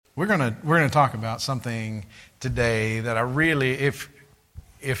We're gonna talk about something today that I really,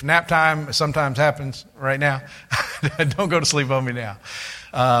 if nap time sometimes happens right now, don't go to sleep on me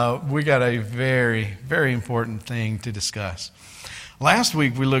now. We got a very, very important thing to discuss. Last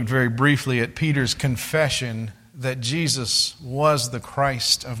week we looked very briefly at Peter's confession that Jesus was the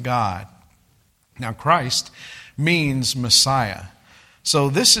Christ of God. Now, Christ means Messiah. So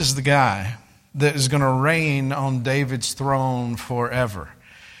this is the guy that is going to reign on David's throne forever.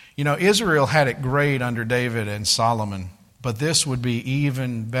 You know, Israel had it great under David and Solomon, but this would be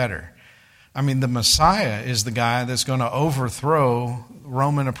even better. I mean, the Messiah is the guy that's going to overthrow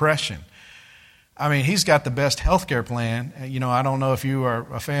Roman oppression. I mean, he's got the best healthcare plan. You know, I don't know if you are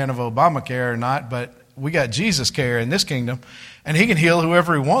a fan of Obamacare or not, but we got Jesus care in this kingdom, and he can heal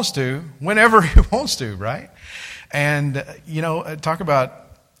whoever he wants to, whenever he wants to, right? And, you know, talk about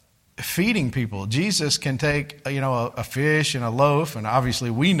feeding people. Jesus can take, a fish and a loaf, and obviously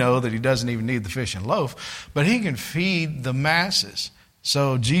we know that he doesn't even need the fish and loaf, but he can feed the masses.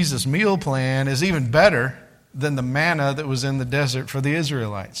 So Jesus' meal plan is even better than the manna that was in the desert for the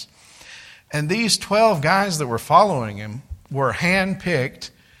Israelites. And these 12 guys that were following him were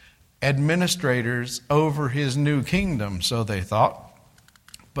hand-picked administrators over his new kingdom, so they thought.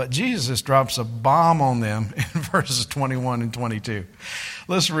 But Jesus drops a bomb on them in verses 21 and 22.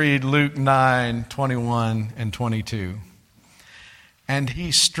 Let's read Luke 9, 21 and 22. And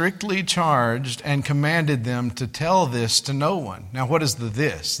he strictly charged and commanded them to tell this to no one. Now, what is the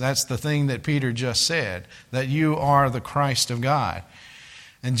this? That's the thing that Peter just said, that you are the Christ of God.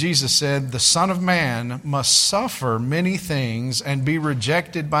 And Jesus said, the Son of Man must suffer many things and be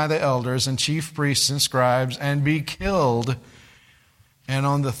rejected by the elders and chief priests and scribes and be killed, and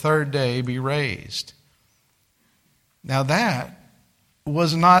on the third day be raised. Now that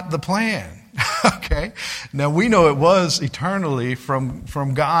was not the plan. Okay? Now we know it was eternally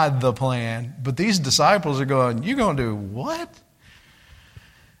from God the plan, but these disciples are going, you're going to do what?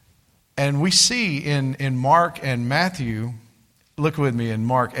 And we see in Mark and Matthew, look with me in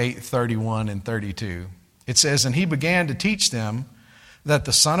Mark 8, 31 and 32. It says, and he began to teach them that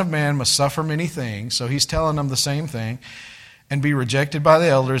the Son of Man must suffer many things. So he's telling them the same thing. And be rejected by the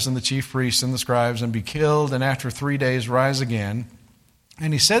elders and the chief priests and the scribes, and be killed, and after 3 days rise again.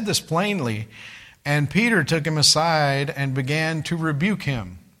 And he said this plainly, and Peter took him aside and began to rebuke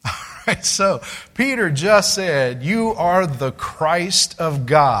him. All right, so Peter just said, you are the Christ of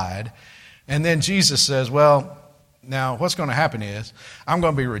God. And then Jesus says, well, now what's going to happen is I'm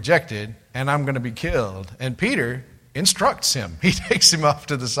going to be rejected and I'm going to be killed. And Peter instructs him. He takes him off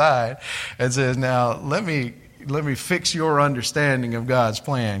to the side and says, now let me fix your understanding of God's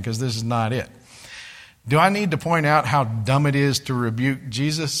plan, because this is not it. Do I need to point out how dumb it is to rebuke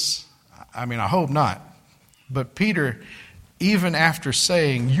Jesus? I mean, I hope not. But Peter, even after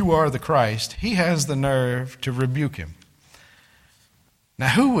saying, you are the Christ, he has the nerve to rebuke him. Now,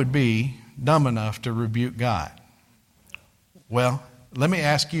 who would be dumb enough to rebuke God? Well, let me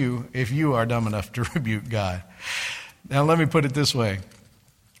ask you if you are dumb enough to rebuke God. Now, let me put it this way.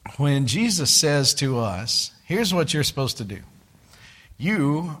 When Jesus says to us, here's what you're supposed to do.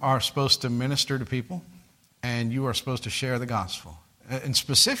 You are supposed to minister to people, and you are supposed to share the gospel. And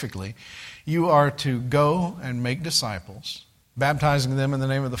specifically, you are to go and make disciples, baptizing them in the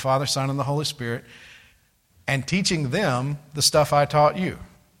name of the Father, Son, and the Holy Spirit, and teaching them the stuff I taught you.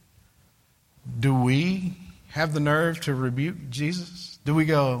 Do we have the nerve to rebuke Jesus? Do we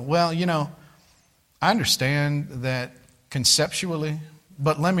go, well, I understand that conceptually,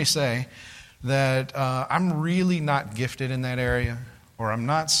 but let me say that I'm really not gifted in that area, or I'm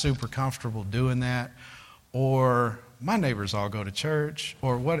not super comfortable doing that, or my neighbors all go to church,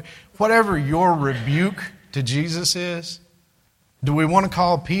 or whatever your rebuke to Jesus is. Do we want to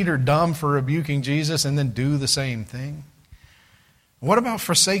call Peter dumb for rebuking Jesus and then do the same thing? What about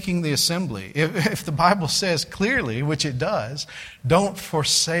forsaking the assembly? If the Bible says clearly, which it does, don't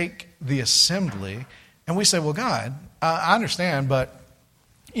forsake the assembly, and we say, well, God, I understand, but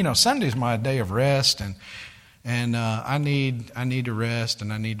Sunday's my day of rest, and I need to rest,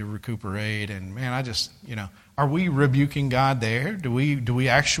 and I need to recuperate, and man, are we rebuking God there? Do we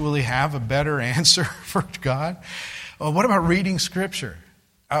actually have a better answer for God? What about reading Scripture?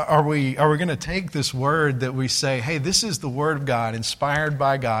 Are we going to take this word that we say, hey, this is the Word of God, inspired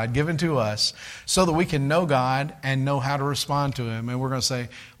by God, given to us, so that we can know God and know how to respond to Him? And we're going to say,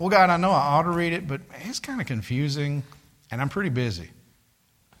 well, God, I know I ought to read it, but it's kind of confusing, and I'm pretty busy.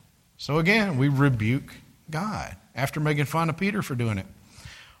 So again, we rebuke God after making fun of Peter for doing it.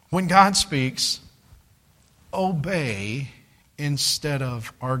 When God speaks, obey instead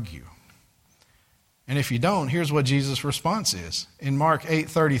of argue. And if you don't, here's what Jesus' response is. In Mark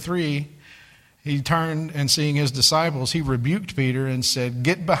 8:33, he turned and seeing his disciples, he rebuked Peter and said,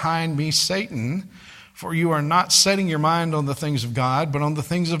 "Get behind me, Satan, for you are not setting your mind on the things of God, but on the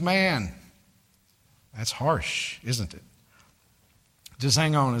things of man." That's harsh, isn't it? Just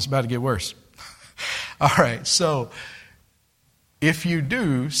hang on, it's about to get worse. All right, so if you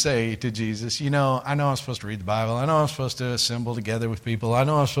do say to Jesus, I know I'm supposed to read the Bible, I know I'm supposed to assemble together with people, I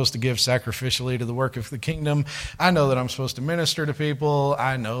know I'm supposed to give sacrificially to the work of the kingdom, I know that I'm supposed to minister to people,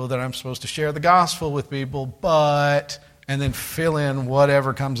 I know that I'm supposed to share the gospel with people, but, and then fill in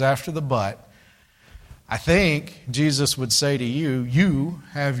whatever comes after the but, I think Jesus would say to you, you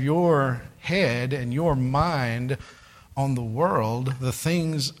have your head and your mind on the world, the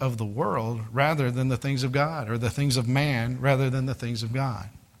things of the world, rather than the things of God, or the things of man rather than the things of God.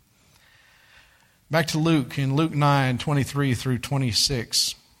 Back to Luke, in Luke 9:23 through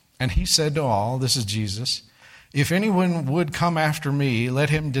 26. And he said to all, this is Jesus, "If anyone would come after me, let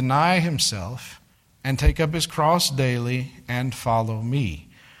him deny himself and take up his cross daily and follow me.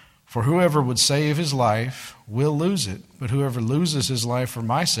 For whoever would save his life will lose it, but whoever loses his life for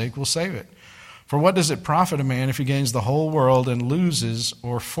my sake will save it. For what does it profit a man if he gains the whole world and loses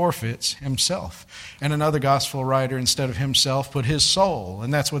or forfeits himself?" And another gospel writer, instead of himself, put his soul.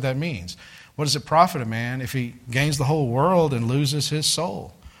 And that's what that means. What does it profit a man if he gains the whole world and loses his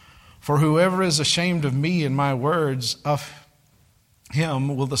soul? For whoever is ashamed of me and my words, of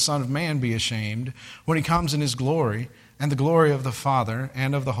him will the Son of Man be ashamed when he comes in his glory and the glory of the Father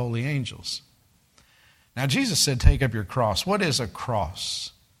and of the holy angels. Now Jesus said, take up your cross. What is a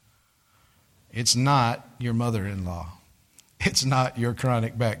cross? It's not your mother-in-law. It's not your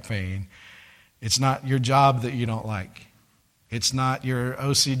chronic back pain. It's not your job that you don't like. It's not your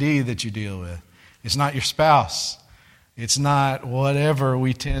OCD that you deal with. It's not your spouse. It's not whatever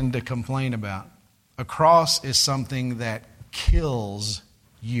we tend to complain about. A cross is something that kills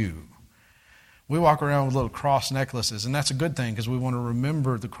you. We walk around with little cross necklaces, and that's a good thing because we want to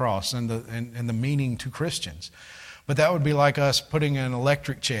remember the cross and the meaning to Christians. But that would be like us putting an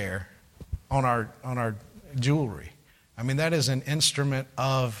electric chair on our jewelry. I mean, that is an instrument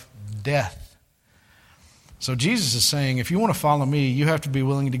of death. So Jesus is saying, if you want to follow me, you have to be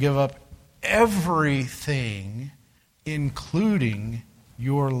willing to give up everything, including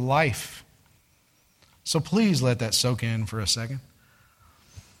your life. So please let that soak in for a second.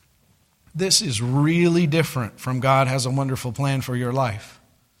 This is really different from God has a wonderful plan for your life.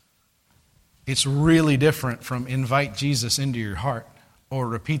 It's really different from invite Jesus into your heart or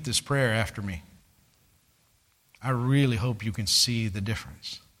repeat this prayer after me. I really hope you can see the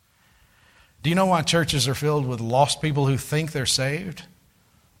difference. Do you know why churches are filled with lost people who think they're saved?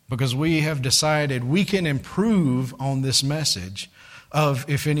 Because we have decided we can improve on this message of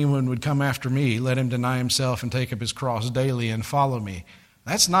if anyone would come after me, let him deny himself and take up his cross daily and follow me.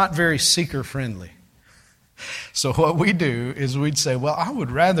 That's not very seeker-friendly. So what we do is we'd say, well, I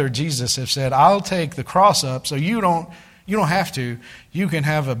would rather Jesus have said, I'll take the cross up so you don't have to. You can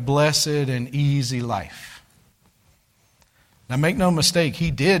have a blessed and easy life. Now make no mistake,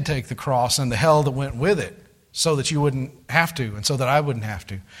 he did take the cross and the hell that went with it so that you wouldn't have to and so that I wouldn't have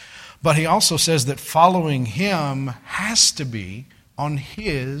to. But he also says that following him has to be on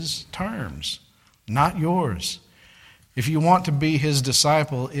his terms, not yours. If you want to be his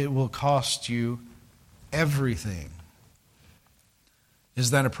disciple, it will cost you everything.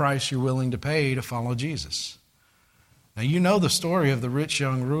 Is that a price you're willing to pay to follow Jesus? Now, you know the story of the rich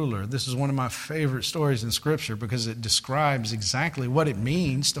young ruler. This is one of my favorite stories in Scripture because it describes exactly what it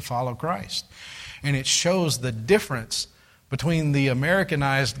means to follow Christ. And it shows the difference between the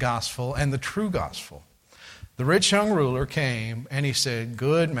Americanized gospel and the true gospel. The rich young ruler came and he said,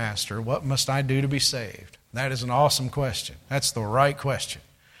 "Good master, what must I do to be saved?" That is an awesome question. That's the right question.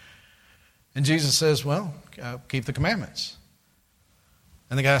 And Jesus says, well, keep the commandments.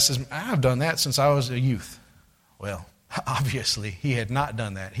 And the guy says, I've done that since I was a youth. Well, obviously, he had not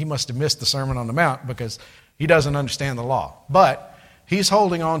done that. He must have missed the Sermon on the Mount because he doesn't understand the law. But he's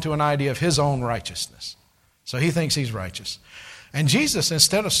holding on to an idea of his own righteousness. So he thinks he's righteous. And Jesus,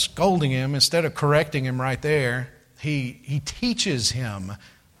 instead of scolding him, instead of correcting him right there, he teaches him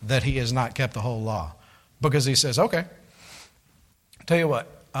that he has not kept the whole law. Because he says, okay, tell you what,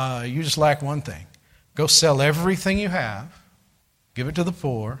 you just lack one thing. Go sell everything you have, give it to the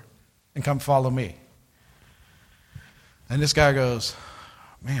poor, and come follow me. And this guy goes,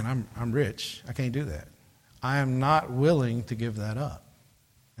 man, I'm rich. I can't do that. I am not willing to give that up.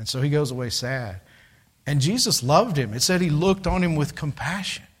 And so he goes away sad. And Jesus loved him. It said he looked on him with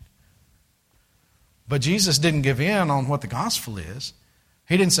compassion. But Jesus didn't give in on what the gospel is.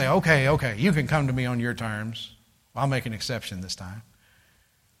 He didn't say, okay, you can come to me on your terms. I'll make an exception this time.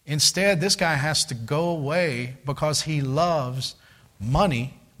 Instead, this guy has to go away because he loves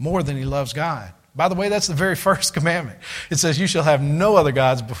money more than he loves God. By the way, that's the very first commandment. It says, you shall have no other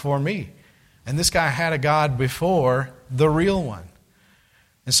gods before me. And this guy had a God before the real one.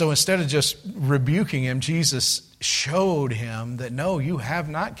 And so instead of just rebuking him, Jesus showed him that, no, you have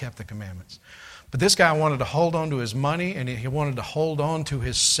not kept the commandments. But this guy wanted to hold on to his money, and he wanted to hold on to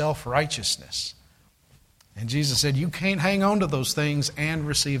his self-righteousness. And Jesus said, you can't hang on to those things and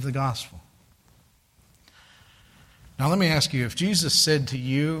receive the gospel. Now let me ask you, if Jesus said to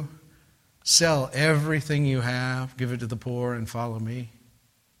you, sell everything you have, give it to the poor, and follow me,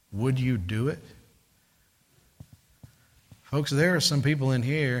 would you do it? Folks, there are some people in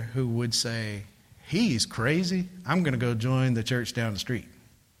here who would say, he's crazy. I'm going to go join the church down the street.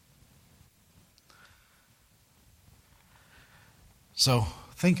 So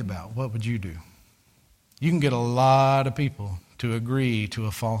think about, what would you do? You can get a lot of people to agree to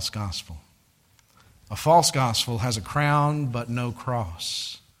a false gospel. A false gospel has a crown but no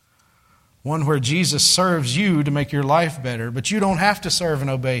cross. One where Jesus serves you to make your life better, but you don't have to serve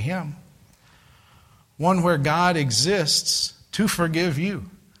and obey Him. One where God exists to forgive you.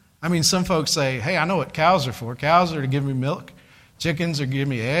 I mean, some folks say, hey, I know what cows are for. Cows are to give me milk, chickens are to give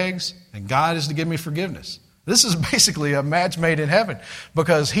me eggs, and God is to give me forgiveness. This is basically a match made in heaven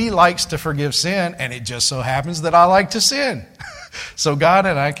because He likes to forgive sin, and it just so happens that I like to sin. So God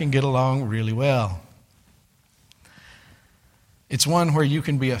and I can get along really well. It's one where you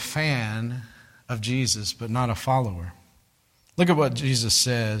can be a fan of Jesus, but not a follower. Look at what Jesus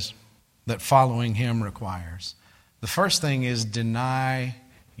says that following Him requires. The first thing is deny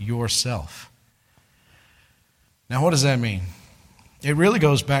yourself. Now, what does that mean? It really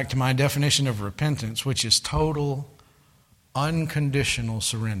goes back to my definition of repentance, which is total, unconditional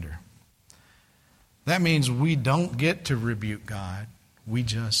surrender. That means we don't get to rebuke God. We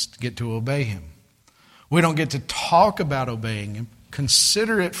just get to obey Him. We don't get to talk about obeying Him,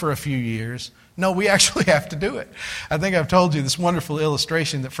 consider it for a few years. No, we actually have to do it. I think I've told you this wonderful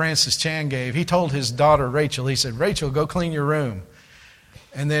illustration that Francis Chan gave. He told his daughter Rachel, he said, Rachel, go clean your room.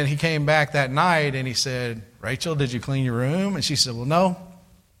 And then he came back that night and he said, Rachel, did you clean your room? And she said, well, no.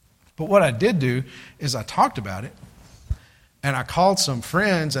 But what I did do is I talked about it. And I called some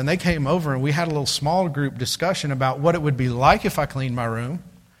friends and they came over and we had a little small group discussion about what it would be like if I cleaned my room.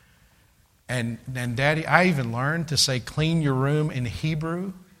 And Daddy, I even learned to say clean your room in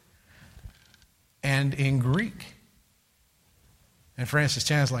Hebrew and in Greek. And Francis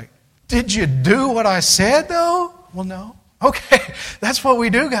Chan's like, did you do what I said though? Well, no. Okay, that's what we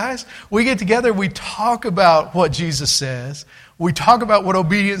do, guys. We get together, we talk about what Jesus says. We talk about what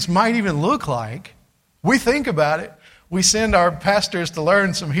obedience might even look like. We think about it. We send our pastors to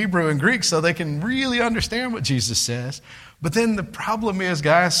learn some Hebrew and Greek so they can really understand what Jesus says. But then the problem is,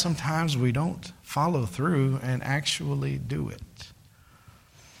 guys, sometimes we don't follow through and actually do it.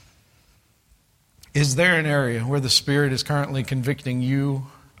 Is there an area where the Spirit is currently convicting you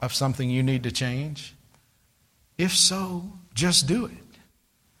of something you need to change? If so, just do it.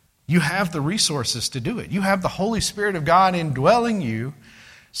 You have the resources to do it. You have the Holy Spirit of God indwelling you,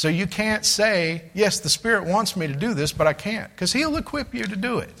 so you can't say, yes, the Spirit wants me to do this, but I can't, because He'll equip you to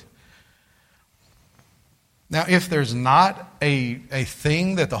do it. Now, if there's not a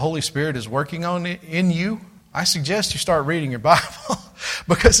thing that the Holy Spirit is working on in you, I suggest you start reading your Bible.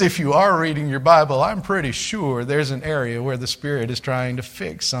 Because if you are reading your Bible, I'm pretty sure there's an area where the Spirit is trying to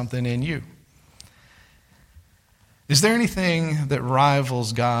fix something in you. Is there anything that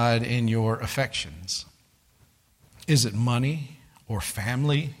rivals God in your affections? Is it money or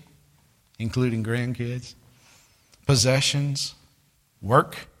family, including grandkids? Possessions,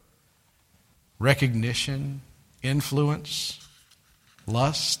 work, recognition, influence,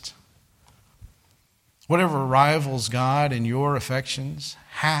 lust? Whatever rivals God in your affections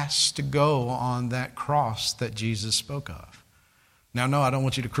has to go on that cross that Jesus spoke of. Now, no, I don't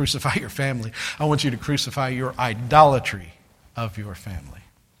want you to crucify your family. I want you to crucify your idolatry of your family.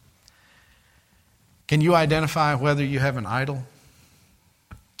 Can you identify whether you have an idol?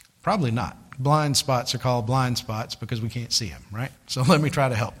 Probably not. Blind spots are called blind spots because we can't see them, right? So let me try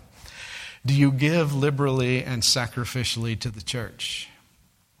to help. Do you give liberally and sacrificially to the church?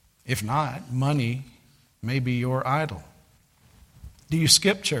 If not, money may be your idol. Do you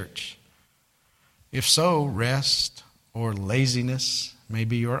skip church? If so, rest or laziness may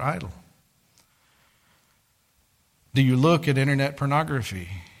be your idol. Do you look at internet pornography?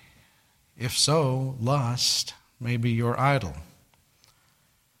 If so, lust may be your idol.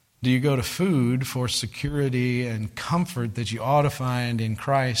 Do you go to food for security and comfort that you ought to find in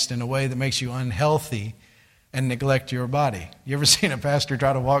Christ in a way that makes you unhealthy and neglect your body? You ever seen a pastor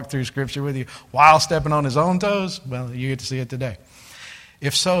try to walk through Scripture with you while stepping on his own toes? Well, you get to see it today.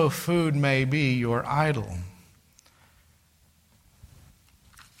 If so, food may be your idol.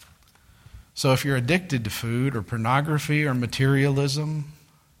 So if you're addicted to food or pornography or materialism,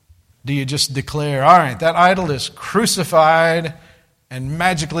 do you just declare, all right, that idol is crucified and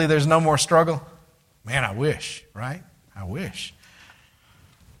magically there's no more struggle? Man, I wish, right? I wish.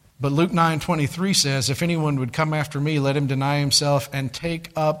 But Luke 9:23 says, if anyone would come after me, let him deny himself and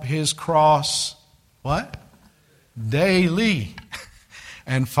take up his cross, what? Daily,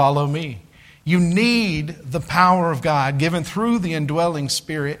 and follow me. You need the power of God given through the indwelling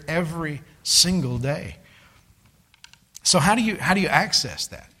Spirit every single day. So how do you access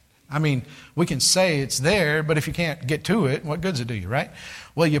that? I mean, we can say it's there, but if you can't get to it, what good's it do you, right?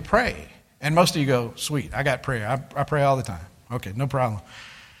 Well, you pray. And most of you go, sweet, I got prayer. I pray all the time. Okay, no problem.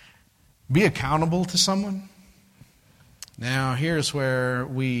 Be accountable to someone. Now, here's where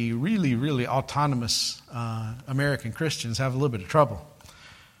we really, really autonomous American Christians have a little bit of trouble.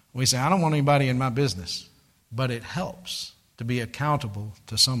 We say, I don't want anybody in my business, but it helps to be accountable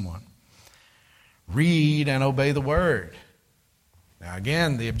to someone. Read and obey the Word. Now,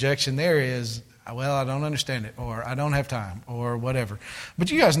 again, the objection there is, well, I don't understand it, or I don't have time, or whatever. But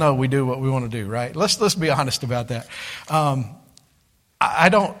you guys know we do what we want to do, right? Let's be honest about that. I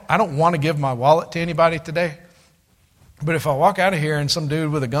don't want to give my wallet to anybody today. But if I walk out of here and some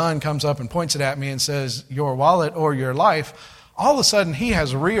dude with a gun comes up and points it at me and says, your wallet or your life, all of a sudden he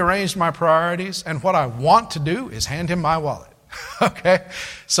has rearranged my priorities, and what I want to do is hand him my wallet. Okay?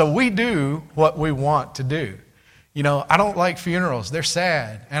 So we do what we want to do. You know, I don't like funerals. They're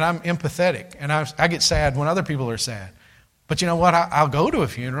sad, and I'm empathetic, and I get sad when other people are sad. But you know what? I'll go to a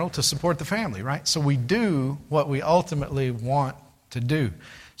funeral to support the family, right? So we do what we ultimately want to do.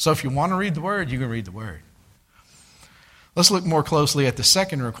 So if you want to read the Word, you can read the Word. Let's look more closely at the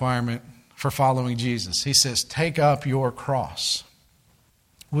second requirement for following Jesus. He says, take up your cross.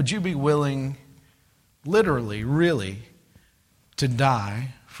 Would you be willing, literally, really, to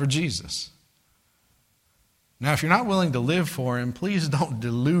die for Jesus? Now, if you're not willing to live for Him, please don't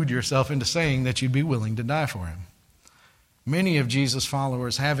delude yourself into saying that you'd be willing to die for Him. Many of Jesus'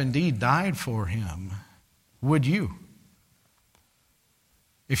 followers have indeed died for Him. Would you?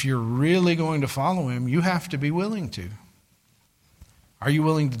 If you're really going to follow Him, you have to be willing to. Are you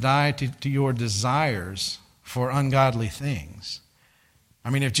willing to die to your desires for ungodly things?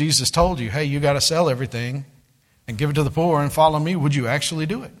 I mean, if Jesus told you, hey, you got to sell everything and give it to the poor and follow me, would you actually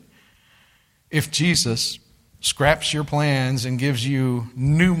do it? If Jesus scraps your plans and gives you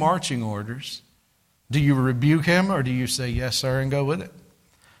new marching orders, do you rebuke Him or do you say, yes, sir, and go with it?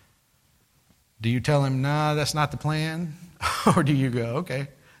 Do you tell Him, nah, that's not the plan? Or do you go, okay,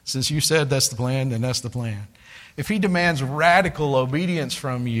 since you said that's the plan, then that's the plan? If He demands radical obedience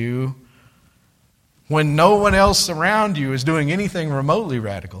from you when no one else around you is doing anything remotely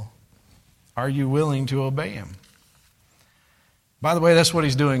radical, are you willing to obey Him? By the way, that's what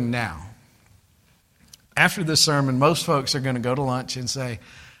He's doing now. After this sermon, most folks are going to go to lunch and say,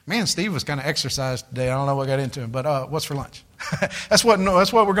 man, Steve was kind of exercised today. I don't know what got into him, but what's for lunch? That's what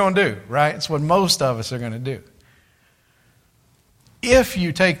we're going to do, right? It's what most of us are going to do. If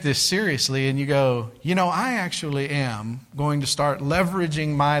you take this seriously and you go, you know, I actually am going to start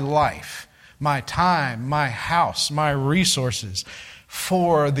leveraging my life, my time, my house, my resources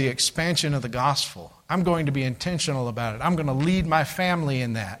for the expansion of the gospel. I'm going to be intentional about it. I'm going to lead my family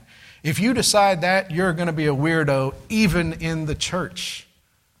in that. If you decide that, you're going to be a weirdo even in the church.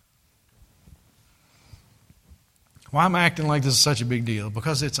 Why am I acting like this is such a big deal?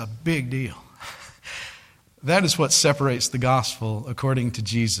 Because it's a big deal. That is what separates the gospel according to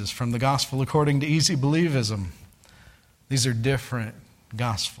Jesus from the gospel according to easy believism. These are different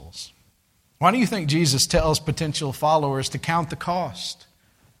gospels. Why do you think Jesus tells potential followers to count the cost?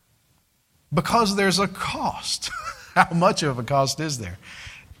 Because there's a cost. How much of a cost is there?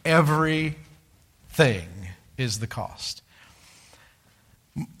 Everything is the cost.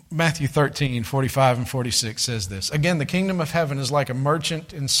 Matthew 13:45 and 46 says this. Again, the kingdom of heaven is like a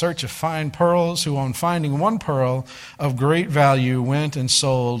merchant in search of fine pearls, who on finding one pearl of great value went and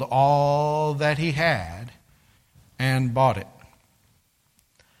sold all that he had and bought it.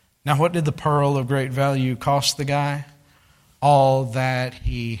 Now, what did the pearl of great value cost the guy? All that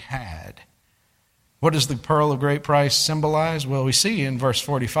he had. What does the pearl of great price symbolize? Well, we see in verse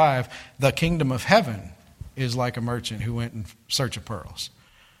 45, the kingdom of heaven is like a merchant who went in search of pearls.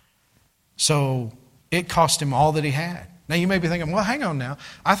 So it cost him all that he had. Now you may be thinking, well, hang on now.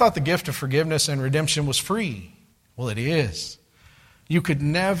 I thought the gift of forgiveness and redemption was free. Well, it is. You could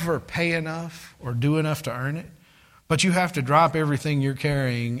never pay enough or do enough to earn it, but you have to drop everything you're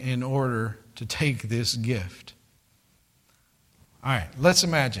carrying in order to take this gift. All right, let's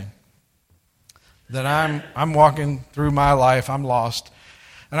imagine that I'm walking through my life, I'm lost,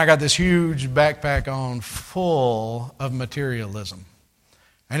 and I got this huge backpack on full of materialism.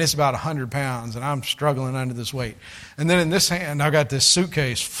 And it's about 100 pounds, and I'm struggling under this weight. And then in this hand, I got this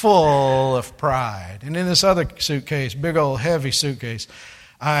suitcase full of pride. And in this other suitcase, big old heavy suitcase,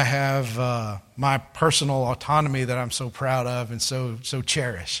 I have my personal autonomy that I'm so proud of and so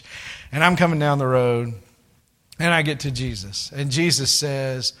cherish. And I'm coming down the road, and I get to Jesus. And Jesus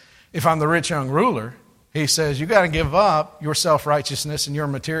says, if I'm the rich young ruler, he says, you got to give up your self-righteousness and your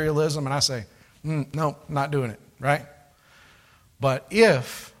materialism. And I say, no, not doing it, right? But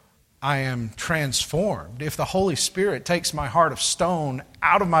if I am transformed, if the Holy Spirit takes my heart of stone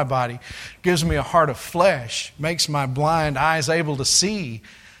out of my body, gives me a heart of flesh, makes my blind eyes able to see,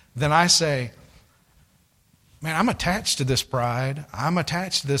 then I say, man, I'm attached to this pride. I'm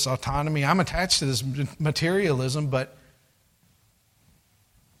attached to this autonomy. I'm attached to this materialism, but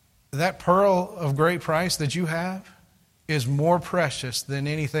that pearl of great price that you have is more precious than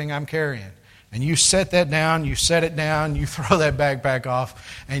anything I'm carrying. And you set that down, you set it down, you throw that backpack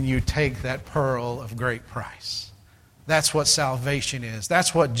off, and you take that pearl of great price. That's what salvation is.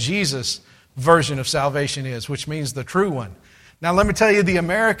 That's what Jesus' version of salvation is, which means the true one. Now let me tell you the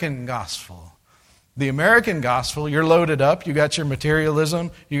American gospel. The American gospel, you're loaded up, you got your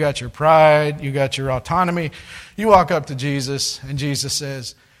materialism, you got your pride, you got your autonomy. You walk up to Jesus, and Jesus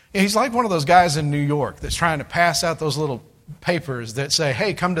says, he's like one of those guys in New York that's trying to pass out those little papers that say,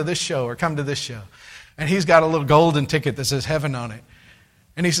 hey, come to this show or come to this show. And he's got a little golden ticket that says heaven on it.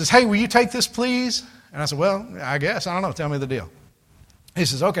 And he says, hey, will you take this, please? And I said, well, I guess. I don't know. Tell me the deal. He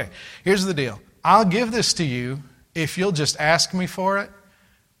says, okay, here's the deal. I'll give this to you if you'll just ask me for it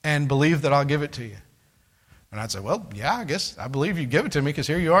and believe that I'll give it to you. And I'd say, well, yeah, I guess I believe you give it to me because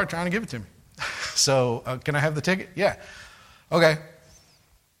here you are trying to give it to me. So can I have the ticket? Yeah. Okay.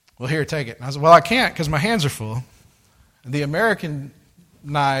 Well, here, take it. And I said, well, I can't because my hands are full. The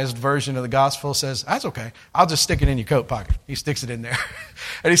Americanized version of the gospel says, that's okay. I'll just stick it in your coat pocket. He sticks it in there.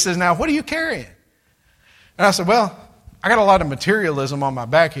 And he says, now, what are you carrying? And I said, well, I got a lot of materialism on my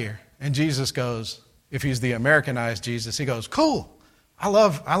back here. And Jesus goes, if he's the Americanized Jesus, he goes, cool. I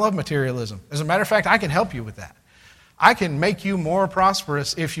love materialism. As a matter of fact, I can help you with that. I can make you more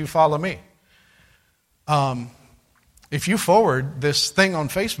prosperous if you follow me. If you forward this thing on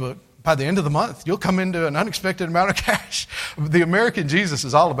Facebook, by the end of the month, you'll come into an unexpected amount of cash. The American Jesus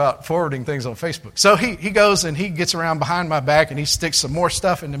is all about forwarding things on Facebook. So he goes and he gets around behind my back and he sticks some more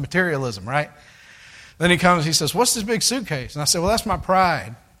stuff into materialism, right? Then he comes, he says, what's this big suitcase? And I said, well, that's my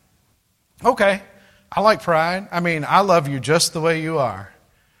pride. Okay, I like pride. I mean, I love you just the way you are.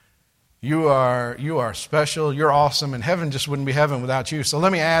 You are special, you're awesome, and heaven just wouldn't be heaven without you. So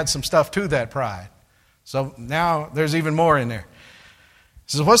let me add some stuff to that pride. So now there's even more in there.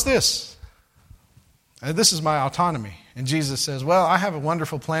 He says, what's this? And this is my autonomy. And Jesus says, well, I have a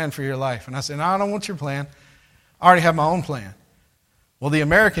wonderful plan for your life. And I said, no, I don't want your plan. I already have my own plan. Well, the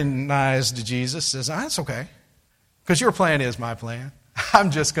Americanized Jesus says, that's okay, because your plan is my plan.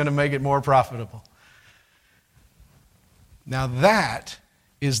 I'm just going to make it more profitable. Now that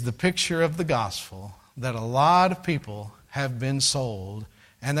is the picture of the gospel that a lot of people have been sold,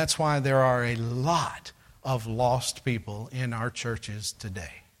 and that's why there are a lot of lost people in our churches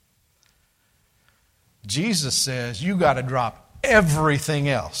today. Jesus says you got to drop everything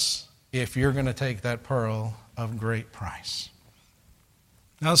else if you're going to take that pearl of great price.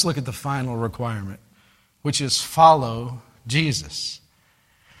 Now let's look at the final requirement, which is follow Jesus.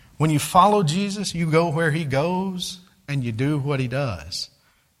 When you follow Jesus, you go where he goes and you do what he does.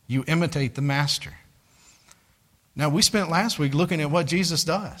 You imitate the master. Now we spent last week looking at what Jesus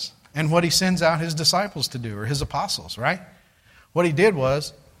does and what he sends out his disciples to do, or his apostles, right? What he did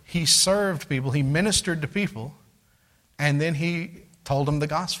was he served people, he ministered to people, and then he told them the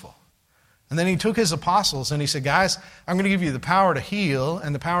gospel. And then he took his apostles and he said, guys, I'm going to give you the power to heal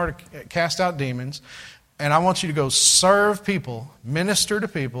and the power to cast out demons, and I want you to go serve people, minister to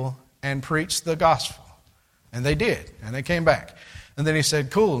people, and preach the gospel. And they did, and they came back. And then he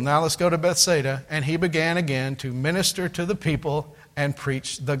said, cool, now let's go to Bethsaida. And he began again to minister to the people and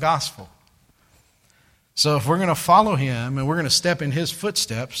preach the gospel. So if we're going to follow him and we're going to step in his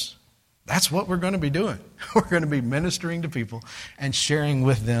footsteps, that's what we're going to be doing. We're going to be ministering to people and sharing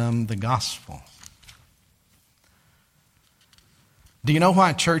with them the gospel. Do you know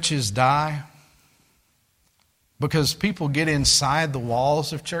why churches die? Because people get inside the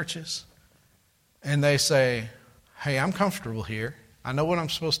walls of churches and they say, hey, I'm comfortable here. I know what I'm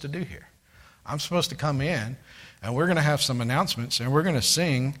supposed to do here. I'm supposed to come in and we're going to have some announcements and we're going to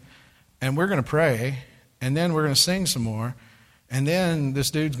sing and we're going to pray and then we're going to sing some more and then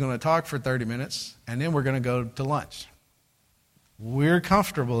this dude's going to talk for 30 minutes and then we're going to go to lunch. We're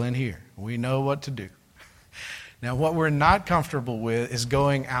comfortable in here. We know what to do. Now, what we're not comfortable with is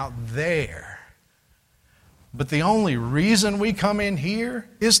going out there. But the only reason we come in here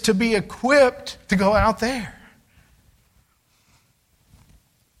is to be equipped to go out there.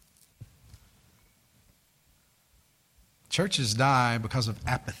 Churches die because of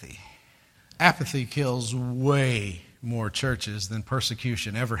apathy. Apathy kills way more churches than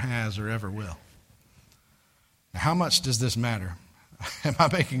persecution ever has or ever will. Now, how much does this matter? Am I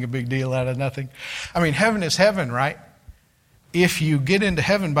making a big deal out of nothing? I mean, heaven is heaven, right? If you get into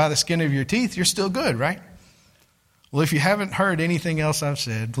heaven by the skin of your teeth, you're still good, right? Well, if you haven't heard anything else I've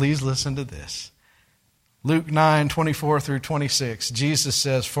said, please listen to this. Luke 9:24-26, Jesus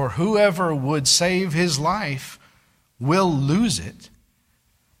says, "For whoever would save his life will lose it,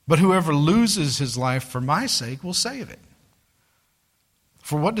 but whoever loses his life for my sake will save it.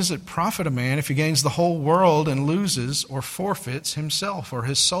 For what does it profit a man if he gains the whole world and loses or forfeits himself or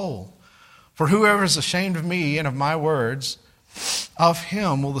his soul? For whoever is ashamed of me and of my words, of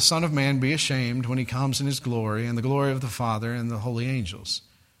him will the Son of Man be ashamed when he comes in his glory and the glory of the Father and the holy angels."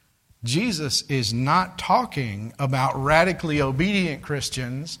 Jesus is not talking about radically obedient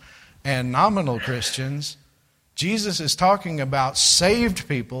Christians and nominal Christians. Jesus is talking about saved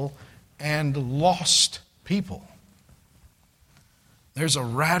people and lost people. There's a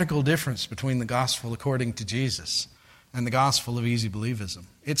radical difference between the gospel according to Jesus and the gospel of easy believism.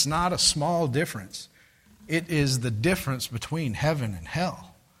 It's not a small difference. It is the difference between heaven and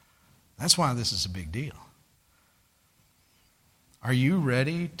hell. That's why this is a big deal. Are you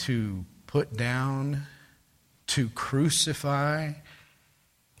ready to put down, to crucify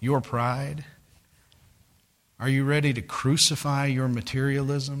your pride? Are you ready to crucify your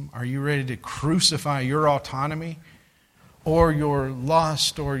materialism? Are you ready to crucify your autonomy or your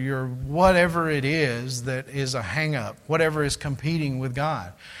lust or your whatever it is that is a hang-up, whatever is competing with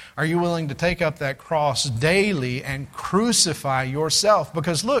God? Are you willing to take up that cross daily and crucify yourself?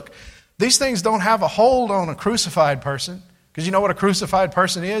 Because look, these things don't have a hold on a crucified person. Because you know what a crucified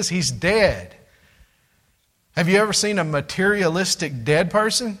person is? He's dead. Have you ever seen a materialistic dead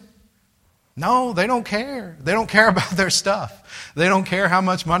person? No, they don't care. They don't care about their stuff. They don't care how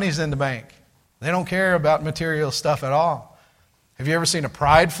much money's in the bank. They don't care about material stuff at all. Have you ever seen a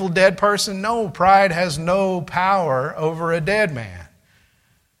prideful dead person? No, pride has no power over a dead man.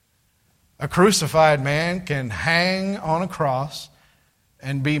 A crucified man can hang on a cross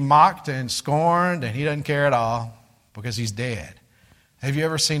and be mocked and scorned, and he doesn't care at all because he's dead. Have you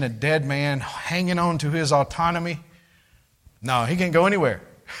ever seen a dead man hanging on to his autonomy? No, he can't go anywhere.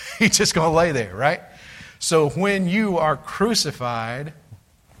 He's just going to lay there, right? So when you are crucified,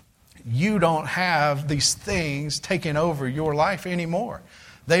 you don't have these things taking over your life anymore.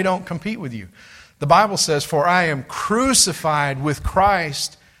 They don't compete with you. The Bible says, "For I am crucified with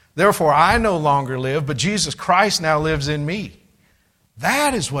Christ, therefore I no longer live, but Jesus Christ now lives in me."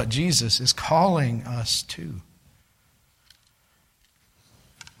 That is what Jesus is calling us to.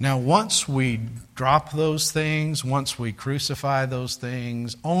 Now, once we drop those things, once we crucify those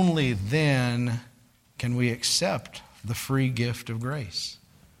things, only then can we accept the free gift of grace.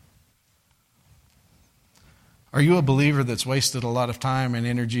 Are you a believer that's wasted a lot of time and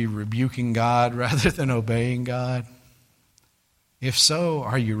energy rebuking God rather than obeying God? If so,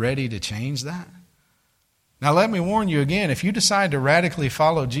 are you ready to change that? Now, let me warn you again, if you decide to radically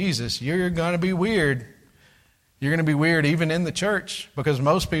follow Jesus, you're going to be weird. You're going to be weird even in the church, because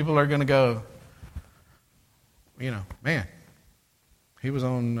most people are going to go, man, he was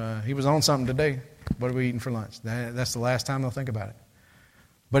on something today. What are we eating for lunch? That's the last time they'll think about it.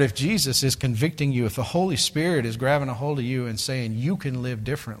 But if Jesus is convicting you, if the Holy Spirit is grabbing a hold of you and saying you can live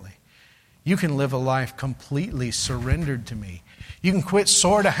differently, you can live a life completely surrendered to me, you can quit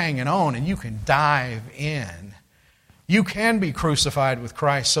sort of hanging on and you can dive in. You can be crucified with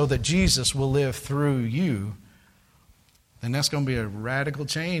Christ so that Jesus will live through you. And that's going to be a radical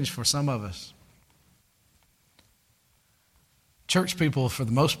change for some of us. Church people, for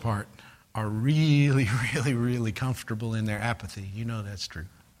the most part, are really, really, really comfortable in their apathy. You know that's true.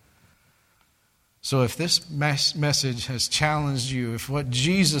 So if this message has challenged you, if what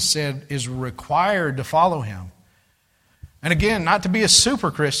Jesus said is required to follow him, and again, not to be a super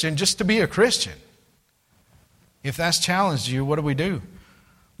Christian, just to be a Christian. If that's challenged you, what do?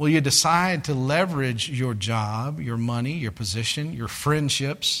 Will you decide to leverage your job, your money, your position, your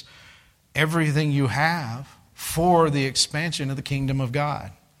friendships, everything you have for the expansion of the kingdom of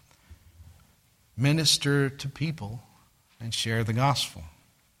God? Minister to people and share the gospel.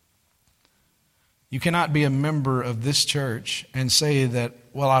 You cannot be a member of this church and say that,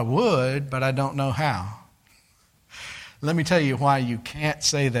 well, I would, but I don't know how. Let me tell you why you can't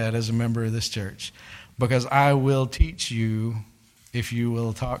say that as a member of this church. Because I will teach you if you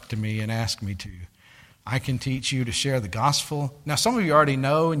will talk to me and ask me to. I can teach you to share the gospel. Now, some of you already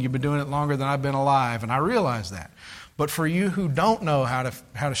know, and you've been doing it longer than I've been alive, and I realize that. But for you who don't know how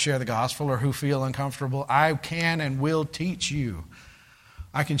to share the gospel or who feel uncomfortable, I can and will teach you.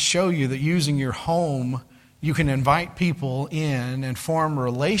 I can show you that using your home, you can invite people in and form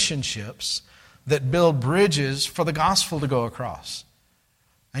relationships that build bridges for the gospel to go across.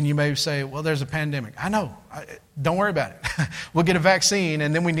 And you may say, well, there's a pandemic. I know. Don't worry about it. We'll get a vaccine,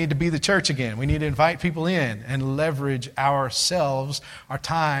 and then we need to be the church again. We need to invite people in and leverage ourselves, our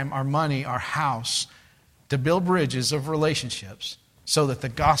time, our money, our house to build bridges of relationships so that the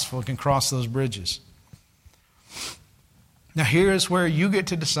gospel can cross those bridges. Now, here is where you get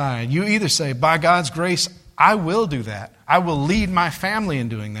to decide. You either say, by God's grace, I will do that. I will lead my family in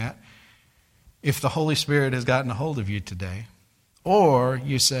doing that if the Holy Spirit has gotten a hold of you today. Or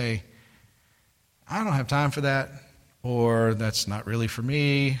you say, I don't have time for that, or that's not really for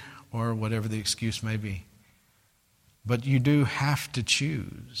me, or whatever the excuse may be. But you do have to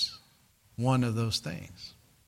choose one of those things.